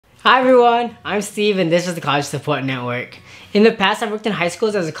Hi everyone, I'm Steve and this is the College Support Network. In the past, I've worked in high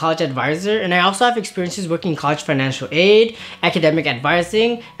schools as a college advisor, and I also have experiences working in college financial aid, academic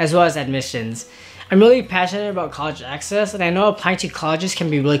advising, as well as admissions. I'm really passionate about college access, and I know applying to colleges can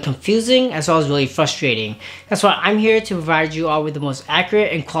be really confusing as well as really frustrating. That's why I'm here to provide you all with the most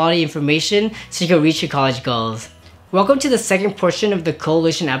accurate and quality information so you can reach your college goals. Welcome to the second portion of the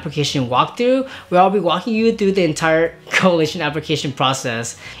Coalition application walkthrough, where I'll be walking you through the entire Coalition application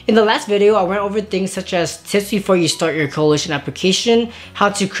process. In the last video, I went over things such as tips before you start your Coalition application, how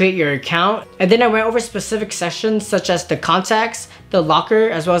to create your account, and then I went over specific sections such as the contacts, the locker,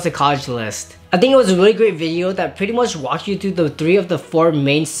 as well as the college list. I think it was a really great video that pretty much walked you through the 3 of the 4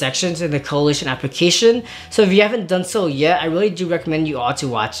 main sections in the Coalition application, so if you haven't done so yet, I really do recommend you all to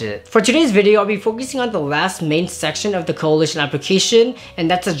watch it. For today's video, I'll be focusing on the last main section of the Coalition application,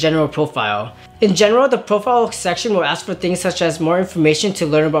 and that's a general profile. In general, the profile section will ask for things such as more information to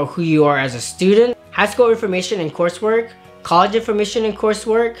learn about who you are as a student, high school information and coursework, college information and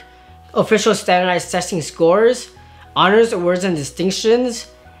coursework, official standardized testing scores, honors, awards and distinctions,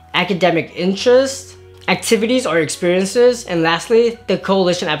 academic interests, activities or experiences, and lastly, the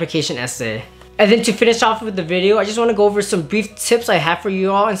Coalition application essay. And then to finish off with the video, I just want to go over some brief tips I have for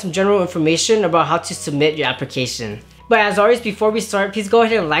you all and some general information about how to submit your application. But as always, before we start, please go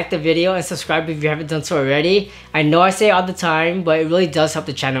ahead and like the video and subscribe if you haven't done so already. I know I say it all the time, but it really does help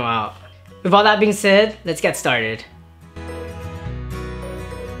the channel out. With all that being said, let's get started.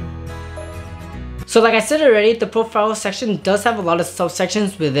 So like I said already, the profile section does have a lot of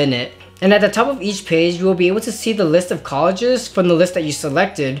subsections within it. And at the top of each page, you will be able to see the list of colleges from the list that you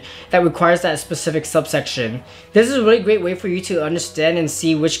selected that requires that specific subsection. This is a really great way for you to understand and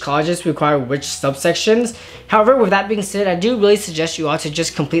see which colleges require which subsections. However, with that being said, I do really suggest you all to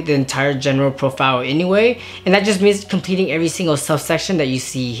just complete the entire general profile anyway, and that just means completing every single subsection that you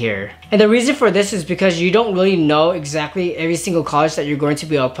see here. And the reason for this is because you don't really know exactly every single college that you're going to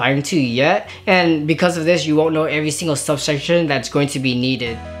be applying to yet, and because of this, you won't know every single subsection that's going to be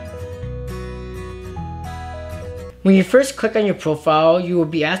needed. When you first click on your profile, you will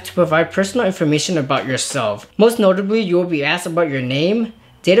be asked to provide personal information about yourself. Most notably, you will be asked about your name,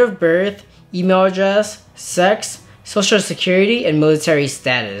 date of birth, email address, sex, social security, and military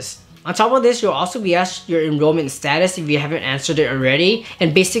status. On top of this, you'll also be asked your enrollment status if you haven't answered it already,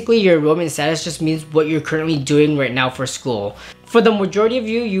 and basically your enrollment status just means what you're currently doing right now for school. For the majority of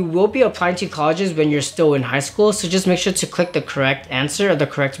you, you will be applying to colleges when you're still in high school, so just make sure to click the correct answer or the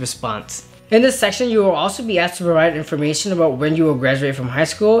correct response. In this section, you will also be asked to provide information about when you will graduate from high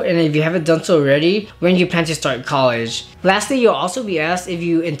school, and if you haven't done so already, when you plan to start college. Lastly, you'll also be asked if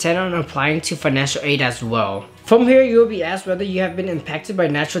you intend on applying to financial aid as well. From here, you will be asked whether you have been impacted by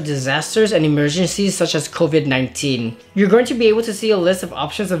natural disasters and emergencies such as COVID-19. You're going to be able to see a list of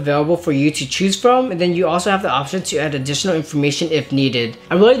options available for you to choose from, and then you also have the option to add additional information if needed.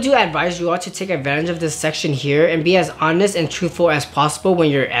 I really do advise you all to take advantage of this section here and be as honest and truthful as possible when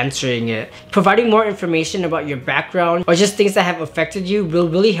you're answering it. Providing more information about your background or just things that have affected you will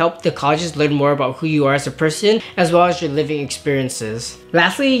really help the colleges learn more about who you are as a person as well as your living experiences.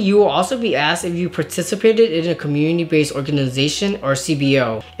 Lastly, you will also be asked if you participated in a community-based organization or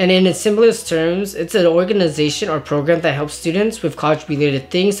CBO. And in its simplest terms, it's an organization or program that helps students with college-related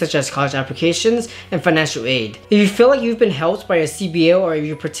things such as college applications and financial aid. If you feel like you've been helped by a CBO or if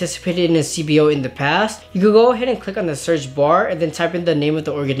you participated in a CBO in the past, you can go ahead and click on the search bar and then type in the name of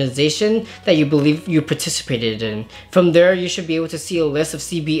the organization that you believe you participated in. From there, you should be able to see a list of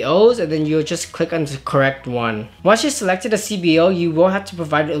CBOs, and then you'll just click on the correct one. Once you've selected a CBO, you will have to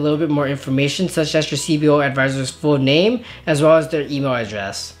provide a little bit more information such as your CBO advisor's full name as well as their email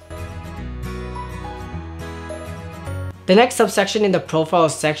address. The next subsection in the profile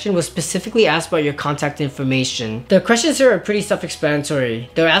section was specifically asked about your contact information. The questions here are pretty self-explanatory.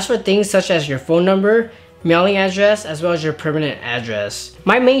 They'll ask for things such as your phone number, mailing address, as well as your permanent address.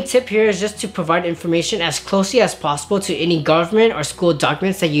 My main tip here is just to provide information as closely as possible to any government or school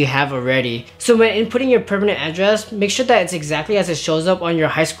documents that you have already. So when inputting your permanent address, make sure that it's exactly as it shows up on your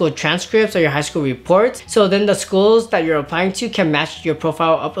high school transcripts or your high school reports, so then the schools that you're applying to can match your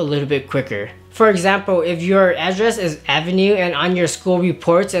profile up a little bit quicker. For example, if your address is Avenue and on your school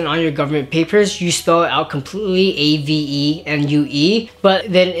reports and on your government papers, you spell it out completely AVENUE, but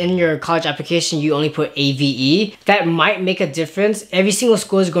then in your college application, you only put AVE, that might make a difference. Every single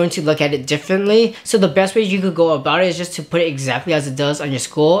school is going to look at it differently. So the best way you could go about it is just to put it exactly as it does on your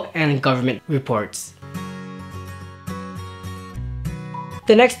school and government reports.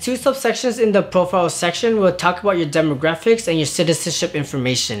 The next two subsections in the profile section will talk about your demographics and your citizenship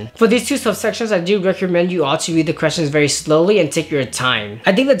information. For these two subsections, I do recommend you all to read the questions very slowly and take your time.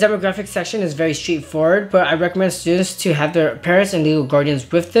 I think the demographics section is very straightforward, but I recommend students to have their parents and legal guardians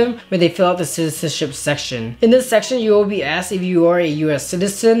with them when they fill out the citizenship section. In this section, you will be asked if you are a US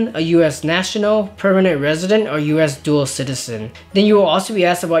citizen, a US national, permanent resident, or US dual citizen. Then you will also be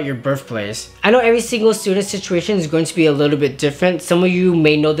asked about your birthplace. I know every single student situation is going to be a little bit different. Some of you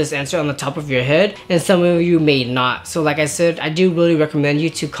may know this answer on the top of your head, and some of you may not. So like I said, I do really recommend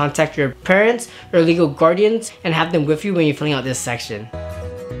you to contact your parents or legal guardians and have them with you when you're filling out this section.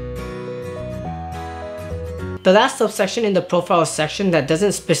 The last subsection in the profile section that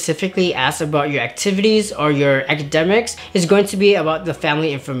doesn't specifically ask about your activities or your academics is going to be about the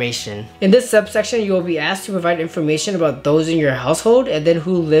family information. In this subsection, you will be asked to provide information about those in your household and then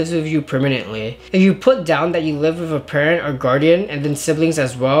who lives with you permanently. If you put down that you live with a parent or guardian and then siblings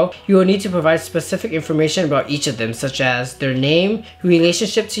as well, you will need to provide specific information about each of them, such as their name,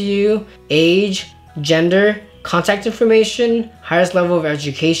 relationship to you, age, gender, contact information, highest level of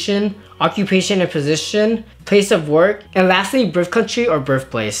education, occupation and position, place of work, and lastly, birth country or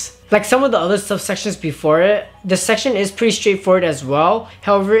birthplace. Like some of the other subsections before it, this section is pretty straightforward as well.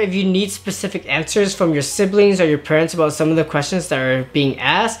 However, if you need specific answers from your siblings or your parents about some of the questions that are being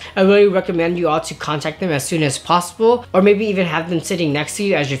asked, I really recommend you all to contact them as soon as possible, or maybe even have them sitting next to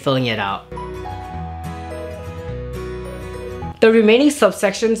you as you're filling it out. The remaining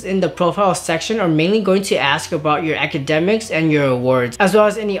subsections in the profile section are mainly going to ask about your academics and your awards, as well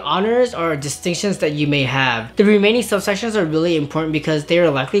as any honors or distinctions that you may have. The remaining subsections are really important because they are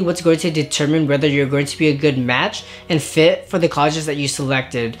likely what's going to determine whether you're going to be a good match and fit for the colleges that you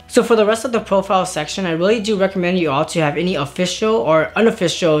selected. So for the rest of the profile section, I really do recommend you all to have any official or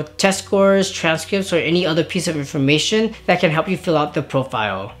unofficial test scores, transcripts, or any other piece of information that can help you fill out the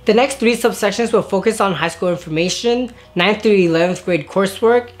profile. The next three subsections will focus on high school information, 9th through 11th grade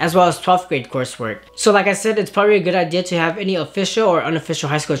coursework, as well as 12th grade coursework. So like I said, it's probably a good idea to have any official or unofficial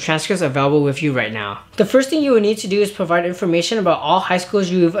high school transcripts available with you right now. The first thing you will need to do is provide information about all high schools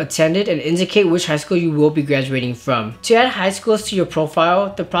you've attended and indicate which high school you will be graduating from. To add high schools to your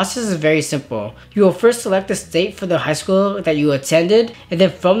profile, the process is very simple. You will first select the state for the high school that you attended, and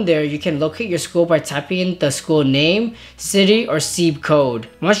then from there you can locate your school by typing in the school name, city, or SEEB code.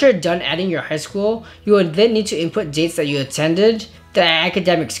 Once you're done adding your high school, you will then need to input dates that you attended, the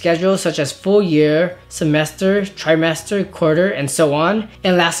academic schedule such as full year, semester, trimester, quarter, and so on.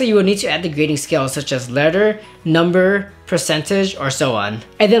 And lastly, you will need to add the grading scale such as letter, number, percentage, or so on.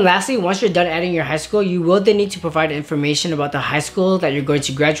 And then lastly, once you're done adding your high school, you will then need to provide information about the high school that you're going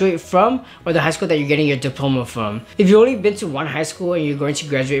to graduate from or the high school that you're getting your diploma from. If you've only been to one high school and you're going to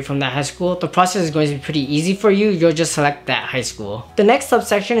graduate from that high school, the process is going to be pretty easy for you. You'll just select that high school. The next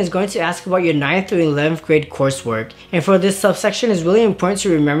subsection is going to ask about your 9th through 11th grade coursework. And for this subsection, it's really important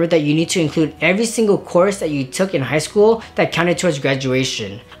to remember that you need to include every single course that you took in high school that counted towards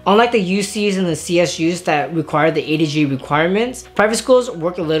graduation. Unlike the UCs and the CSUs that require the ADG requirements, private schools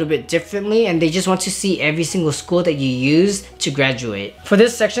work a little bit differently and they just want to see every single school that you use to graduate. For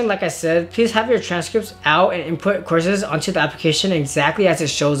this section, like I said, please have your transcripts out and input courses onto the application exactly as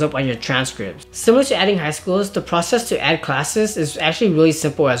it shows up on your transcripts. Similar to adding high schools, the process to add classes is actually really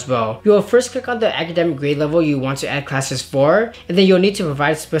simple as well. You will first click on the academic grade level you want to add classes for, and then you'll need to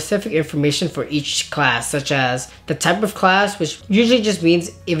provide specific information for each class, such as the type of class, which usually just means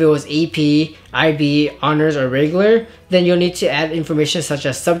if it was AP, IB, honors, or regular. Then you'll need to add information such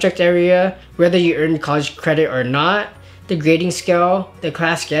as subject area, whether you earned college credit or not, the grading scale, the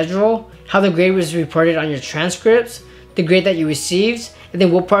class schedule, how the grade was reported on your transcripts, the grade that you received, and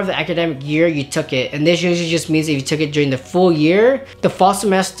then what part of the academic year you took it. And this usually just means if you took it during the full year, the fall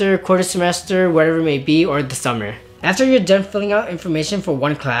semester, quarter semester, whatever it may be, or the summer. After you're done filling out information for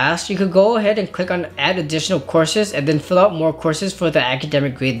one class, you could go ahead and click on add additional courses and then fill out more courses for the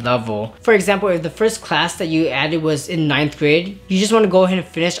academic grade level. For example, if the first class that you added was in 9th grade, you just want to go ahead and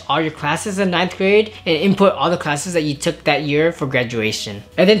finish all your classes in 9th grade and input all the classes that you took that year for graduation.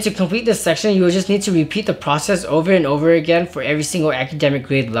 And then to complete this section, you will just need to repeat the process over and over again for every single academic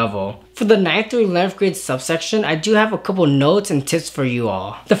grade level. For the 9th through 11th grade subsection, I do have a couple notes and tips for you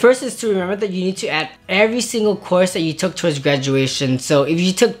all. The first is to remember that you need to add every single course that you took towards graduation. So if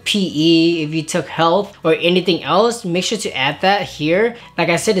you took PE, if you took health, or anything else, make sure to add that here. Like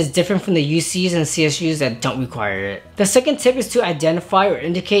I said, it's different from the UCs and CSUs that don't require it. The second tip is to identify or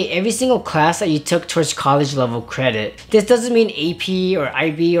indicate every single class that you took towards college level credit. This doesn't mean AP or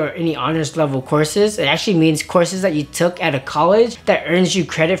IB or any honors level courses. It actually means courses that you took at a college that earns you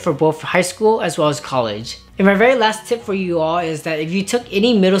credit for both high school as well as college. And my very last tip for you all is that if you took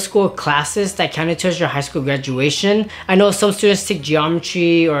any middle school classes that counted towards your high school graduation, I know some students take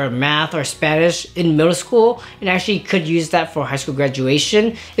geometry or math or Spanish in middle school and actually could use that for high school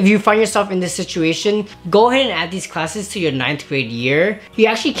graduation. If you find yourself in this situation, go ahead and add these classes to your 9th grade year. You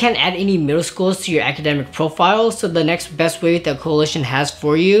actually can't add any middle schools to your academic profile, so the next best way that Coalition has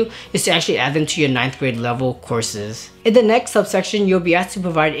for you is to actually add them to your 9th grade level courses. In the next subsection, you'll be asked to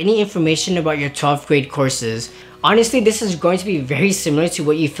provide any information about your 12th grade courses. Honestly, this is going to be very similar to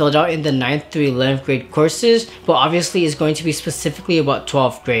what you filled out in the 9th through 11th grade courses, but obviously it's going to be specifically about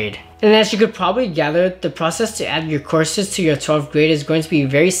 12th grade. And as you could probably gather, the process to add your courses to your 12th grade is going to be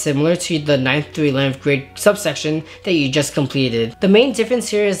very similar to the 9th through 11th grade subsection that you just completed. The main difference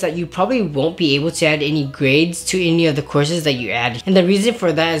here is that you probably won't be able to add any grades to any of the courses that you add. And the reason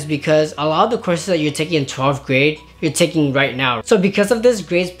for that is because a lot of the courses that you're taking in 12th grade, you're taking right now. So because of this,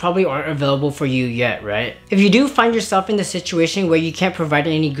 grades probably aren't available for you yet, right? If you do find yourself in the situation where you can't provide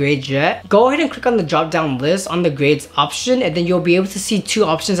any grades yet, go ahead and click on the drop down list on the grades option, and then you'll be able to see two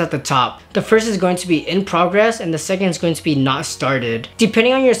options at the top. The first is going to be in progress and the second is going to be not started.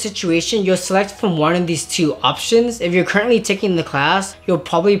 Depending on your situation, you'll select from one of these two options. If you're currently taking the class, you'll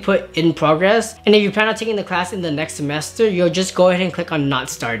probably put in progress, and if you plan on taking the class in the next semester, you'll just go ahead and click on not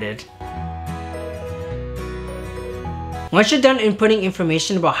started. Once you're done inputting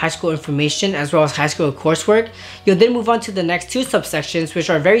information about high school information as well as high school coursework, you'll then move on to the next two subsections, which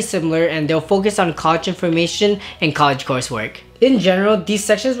are very similar, and they'll focus on college information and college coursework. In general, these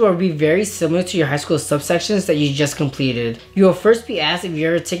sections will be very similar to your high school subsections that you just completed. You will first be asked if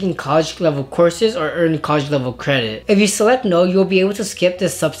you're taking college level courses or earn college level credit. If you select no, you'll be able to skip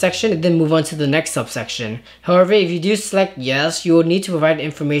this subsection and then move on to the next subsection. However, if you do select yes, you will need to provide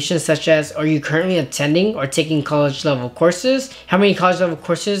information such as, are you currently attending or taking college level courses? How many college level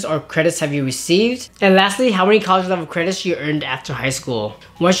courses or credits have you received? And lastly, how many college level credits you earned after high school.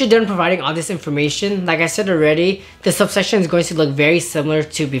 Once you're done providing all this information, like I said already, the subsection is going to look very similar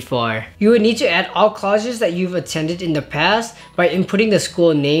to before. You would need to add all colleges that you've attended in the past by inputting the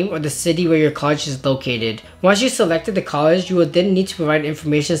school name or the city where your college is located. Once you selected the college, you will then need to provide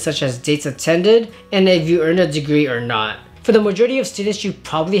information such as dates attended and if you earned a degree or not. For the majority of students, you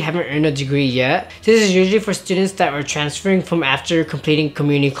probably haven't earned a degree yet. This is usually for students that are transferring from after completing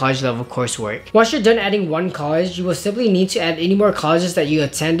community college level coursework. Once you're done adding one college, you will simply need to add any more colleges that you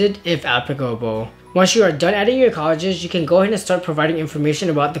attended if applicable. Once you are done adding your colleges, you can go ahead and start providing information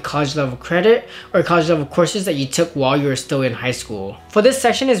about the college level credit or college level courses that you took while you were still in high school. For this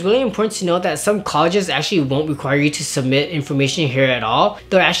section, it's really important to note that some colleges actually won't require you to submit information here at all.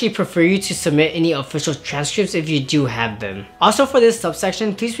 They'll actually prefer you to submit any official transcripts if you do have them. Also for this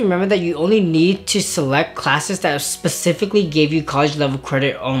subsection, please remember that you only need to select classes that specifically gave you college level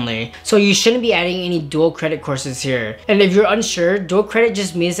credit only. So you shouldn't be adding any dual credit courses here. And if you're unsure, dual credit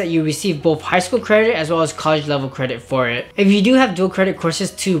just means that you receive both high school credit as well as college level credit for it. If you do have dual credit courses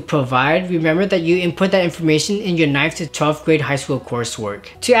to provide, remember that you input that information in your 9th to 12th grade high school coursework.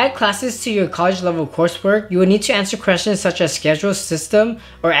 To add classes to your college level coursework, you will need to answer questions such as schedule, system,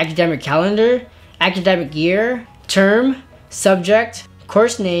 or academic calendar, academic year, term, subject,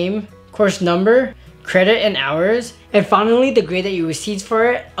 course name, course number, credit and hours, and finally the grade that you received for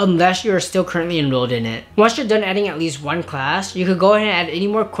it, unless you are still currently enrolled in it. Once you're done adding at least one class, you could go ahead and add any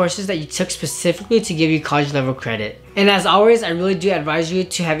more courses that you took specifically to give you college level credit. And as always, I really do advise you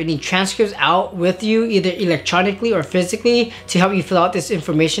to have any transcripts out with you, either electronically or physically, to help you fill out this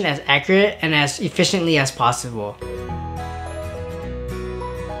information as accurate and as efficiently as possible.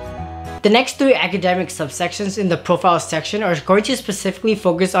 The next three academic subsections in the profile section are going to specifically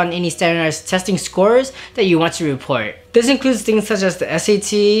focus on any standardized testing scores that you want to report. This includes things such as the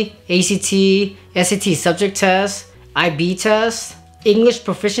SAT, ACT, SAT subject test, IB test, English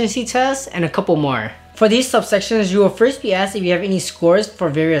proficiency test, and a couple more. For these subsections, you will first be asked if you have any scores for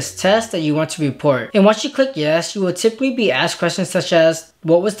various tests that you want to report. And once you click yes, you will typically be asked questions such as,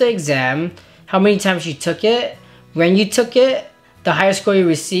 what was the exam, how many times you took it, when you took it, the highest score you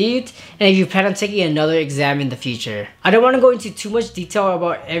received, and if you plan on taking another exam in the future. I don't want to go into too much detail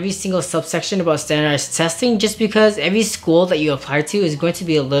about every single subsection about standardized testing just because every school that you apply to is going to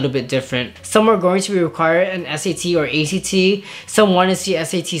be a little bit different. Some are going to require an SAT or ACT, some want to see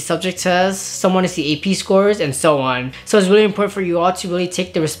SAT subject tests, some want to see AP scores, and so on. So it's really important for you all to really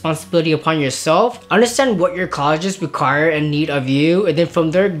take the responsibility upon yourself, understand what your colleges require and need of you, and then from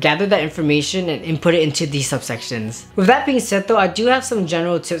there gather that information and input it into these subsections. With that being said though, I do have some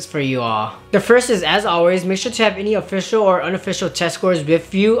general tips for you all. The first is, as always, make sure to have any official or unofficial test scores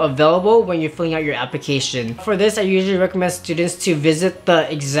with you available when you're filling out your application. For this, I usually recommend students to visit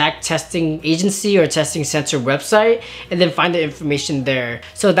the exact testing agency or testing center website and then find the information there.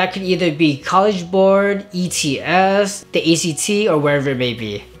 So that could either be College Board, ETS, the ACT, or wherever it may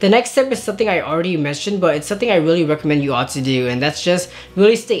be. The next step is something I already mentioned, but it's something I really recommend you ought to do, and that's just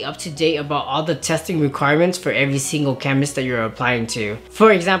really stay up to date about all the testing requirements for every single campus that you're applying to.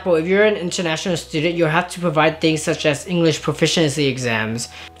 For example, if you're an international student, you'll have to provide things such as English proficiency exams.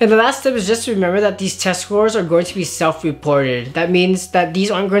 And the last step is just to remember that these test scores are going to be self-reported. That means that these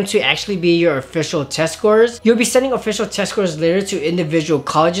aren't going to actually be your official test scores. You'll be sending official test scores later to individual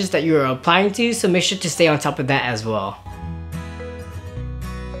colleges that you're applying to, so make sure to stay on top of that as well.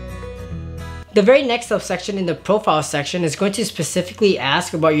 The very next subsection in the profile section is going to specifically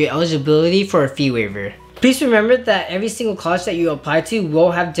ask about your eligibility for a fee waiver. Please remember that every single college that you apply to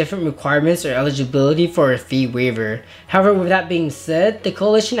will have different requirements or eligibility for a fee waiver. However, with that being said, the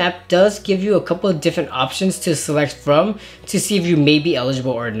Coalition app does give you a couple of different options to select from to see if you may be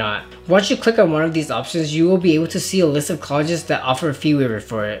eligible or not. Once you click on one of these options, you will be able to see a list of colleges that offer a fee waiver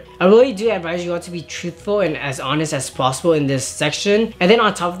for it. I really do advise you all to be truthful and as honest as possible in this section. And then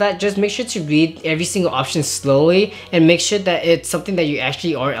on top of that, just make sure to read every single option slowly and make sure that it's something that you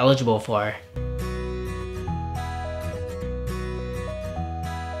actually are eligible for.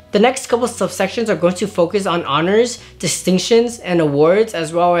 The next couple subsections are going to focus on honors, distinctions, and awards,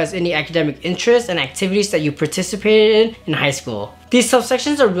 as well as any academic interests and activities that you participated in high school. These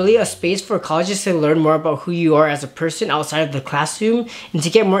subsections are really a space for colleges to learn more about who you are as a person outside of the classroom and to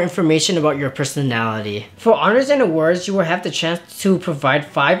get more information about your personality. For honors and awards, you will have the chance to provide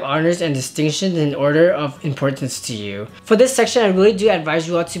 5 honors and distinctions in order of importance to you. For this section, I really do advise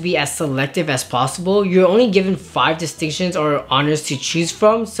you all to be as selective as possible. You're only given 5 distinctions or honors to choose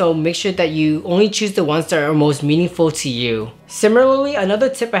from, so make sure that you only choose the ones that are most meaningful to you. Similarly, another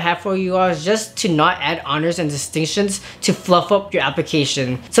tip I have for you all is just to not add honors and distinctions to fluff up your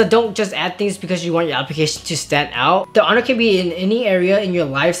application. So don't just add things because you want your application to stand out. The honor can be in any area in your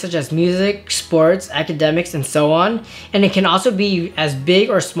life, such as music, sports, academics, and so on. And it can also be as big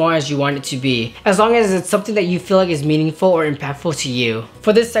or small as you want it to be, as long as it's something that you feel like is meaningful or impactful to you.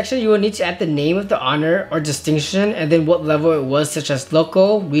 For this section, you will need to add the name of the honor or distinction and then what level it was, such as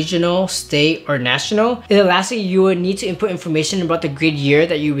local, regional, state, or national. And then lastly, you will need to input information about the grade year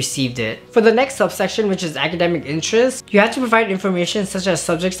that you received it. For the next subsection, which is academic interests, you have to provide information such as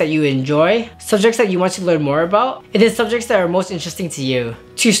subjects that you enjoy, subjects that you want to learn more about, and then subjects that are most interesting to you.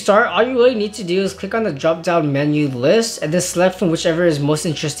 To start, all you really need to do is click on the drop-down menu list and then select from whichever is most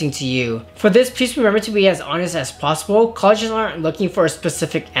interesting to you. For this, please remember to be as honest as possible. Colleges aren't looking for a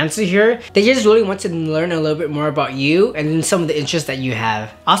specific answer here. They just really want to learn a little bit more about you and then some of the interests that you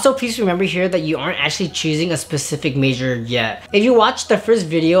have. Also, please remember here that you aren't actually choosing a specific major yet. If you watch the first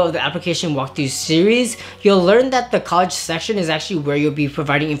video of the application walkthrough series, you'll learn that the college section is actually where you'll be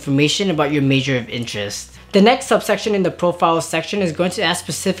providing information about your major of interest. The next subsection in the profile section is going to ask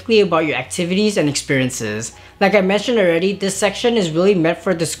specifically about your activities and experiences. Like I mentioned already, this section is really meant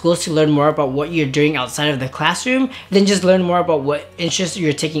for the schools to learn more about what you're doing outside of the classroom, than just learn more about what interests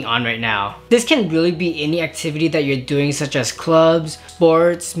you're taking on right now. This can really be any activity that you're doing, such as clubs,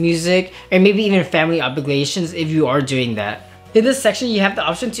 sports, music, or maybe even family obligations if you are doing that. In this section, you have the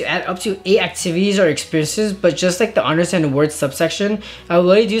option to add up to 8 activities or experiences, but just like the honors and awards subsection, I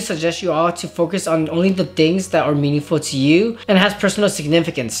really do suggest you all to focus on only the things that are meaningful to you and has personal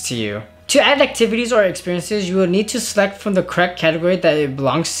significance to you. To add activities or experiences, you will need to select from the correct category that it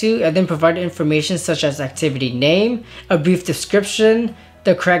belongs to and then provide information such as activity name, a brief description,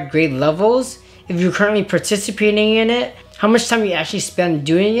 the correct grade levels, if you're currently participating in it, how much time you actually spend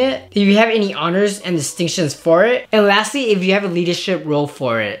doing it, if you have any honors and distinctions for it, and lastly, if you have a leadership role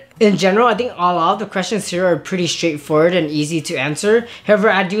for it. In general, I think a lot of the questions here are pretty straightforward and easy to answer. However,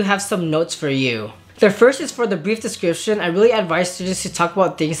 I do have some notes for you. The first is for the brief description. I really advise students to talk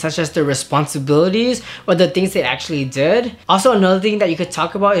about things such as their responsibilities or the things they actually did. Also, another thing that you could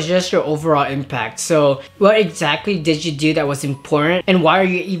talk about is just your overall impact. So what exactly did you do that was important, and why are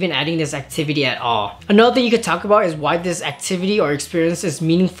you even adding this activity at all? Another thing you could talk about is why this activity or experience is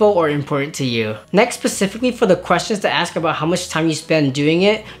meaningful or important to you. Next, specifically for the questions to ask about how much time you spend doing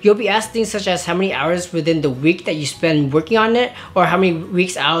it, you'll be asked things such as how many hours within the week that you spend working on it, or how many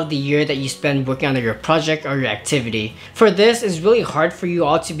weeks out of the year that you spend working on your project or your activity. For this, it's really hard for you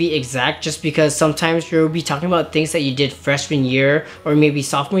all to be exact just because sometimes you'll be talking about things that you did freshman year or maybe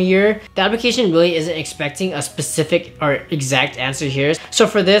sophomore year. The application really isn't expecting a specific or exact answer here. So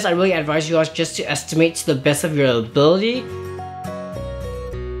for this, I really advise you all just to estimate to the best of your ability.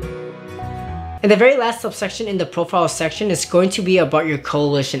 And the very last subsection in the profile section is going to be about your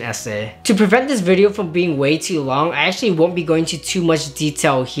coalition essay. To prevent this video from being way too long, I actually won't be going into too much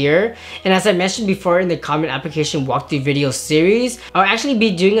detail here. And as I mentioned before in the common application walkthrough video series, I'll actually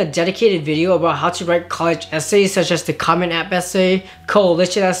be doing a dedicated video about how to write college essays such as the common app essay,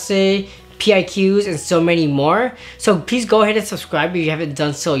 coalition essay, PIQs, and so many more. So please go ahead and subscribe if you haven't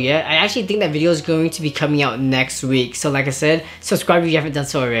done so yet. I actually think that video is going to be coming out next week. So like I said, subscribe if you haven't done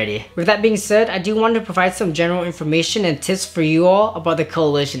so already. With that being said, I do want to provide some general information and tips for you all about the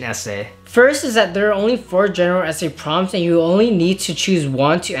coalition essay. First is that there are only 4 general essay prompts and you only need to choose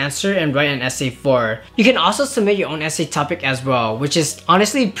one to answer and write an essay for. You can also submit your own essay topic as well, which is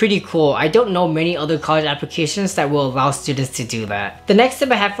honestly pretty cool. I don't know many other college applications that will allow students to do that. The next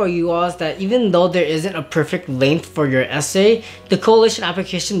tip I have for you all is that even though there isn't a perfect length for your essay, the coalition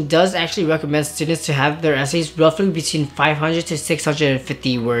application does actually recommend students to have their essays roughly between 500 to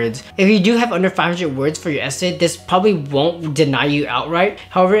 650 words. If you do have under 500 words for your essay, this probably won't deny you outright.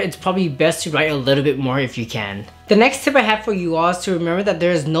 However, it's probably best to write a little bit more if you can. The next tip I have for you all is to remember that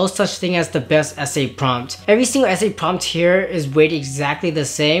there is no such thing as the best essay prompt. Every single essay prompt here is weighted exactly the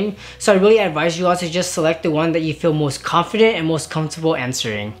same, so I really advise you all to just select the one that you feel most confident and most comfortable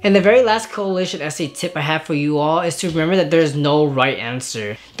answering. And the very last coalition essay tip I have for you all is to remember that there is no right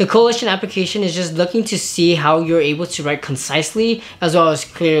answer. The coalition application is just looking to see how you're able to write concisely as well as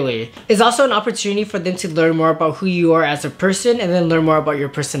clearly. It's also an opportunity for them to learn more about who you are as a person and then learn more about your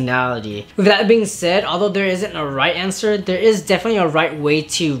personality. With that being said, although there isn't a right answer, there is definitely a right way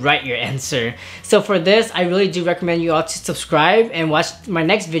to write your answer. So for this, I really do recommend you all to subscribe and watch my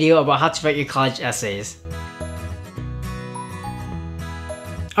next video about how to write your college essays.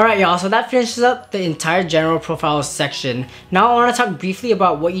 Alright y'all, so that finishes up the entire general profile section. Now I want to talk briefly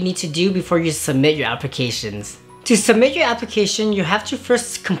about what you need to do before you submit your applications. To submit your application, you have to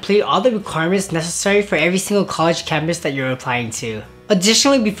first complete all the requirements necessary for every single college campus that you're applying to.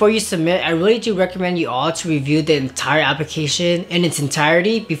 Additionally, before you submit, I really do recommend you all to review the entire application in its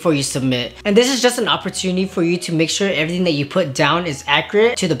entirety before you submit. And this is just an opportunity for you to make sure everything that you put down is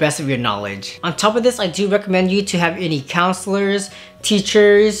accurate to the best of your knowledge. On top of this, I do recommend you to have any counselors,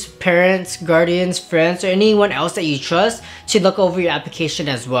 teachers, parents, guardians, friends, or anyone else that you trust to look over your application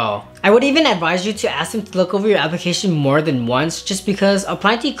as well. I would even advise you to ask them to look over your application more than once, just because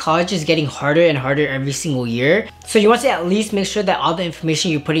applying to college is getting harder and harder every single year. So you want to at least make sure that all the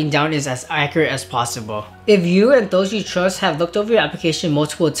information you're putting down is as accurate as possible. If you and those you trust have looked over your application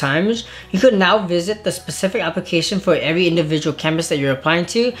multiple times, you could now visit the specific application for every individual campus that you're applying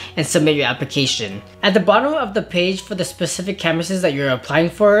to and submit your application. At the bottom of the page for the specific campuses that you're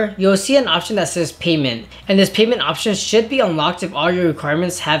applying for, you'll see an option that says payment, and this payment option should be unlocked if all your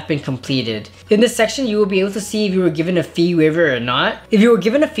requirements have been completed. In this section, you will be able to see if you were given a fee waiver or not. If you were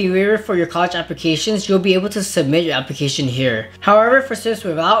given a fee waiver for your college applications, you'll be able to submit your application here. However, for students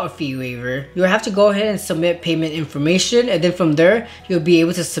without a fee waiver, you'll have to go ahead and submit payment information, and then from there, you'll be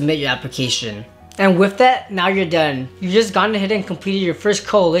able to submit your application. And with that, now you're done. You've just gone ahead and completed your first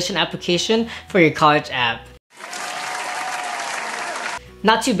coalition application for your college app.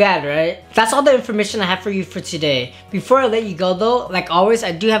 Not too bad, right? That's all the information I have for you for today. Before I let you go though, like always,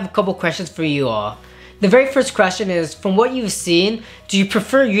 I do have a couple questions for you all. The very first question is, from what you've seen, do you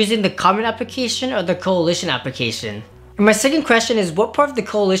prefer using the common application or the coalition application? And my second question is, what part of the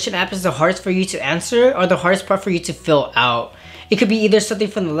coalition app is the hardest for you to answer or the hardest part for you to fill out? It could be either something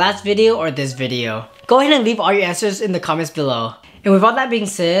from the last video or this video. Go ahead and leave all your answers in the comments below. And with all that being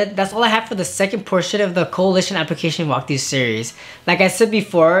said, that's all I have for the second portion of the coalition application walkthrough series. Like I said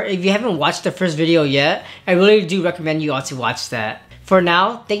before, if you haven't watched the first video yet, I really do recommend you all to watch that. For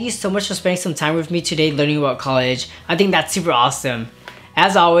now, thank you so much for spending some time with me today learning about college. I think that's super awesome.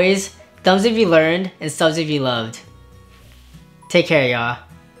 As always, thumbs if you learned and subs if you loved. Take care, y'all.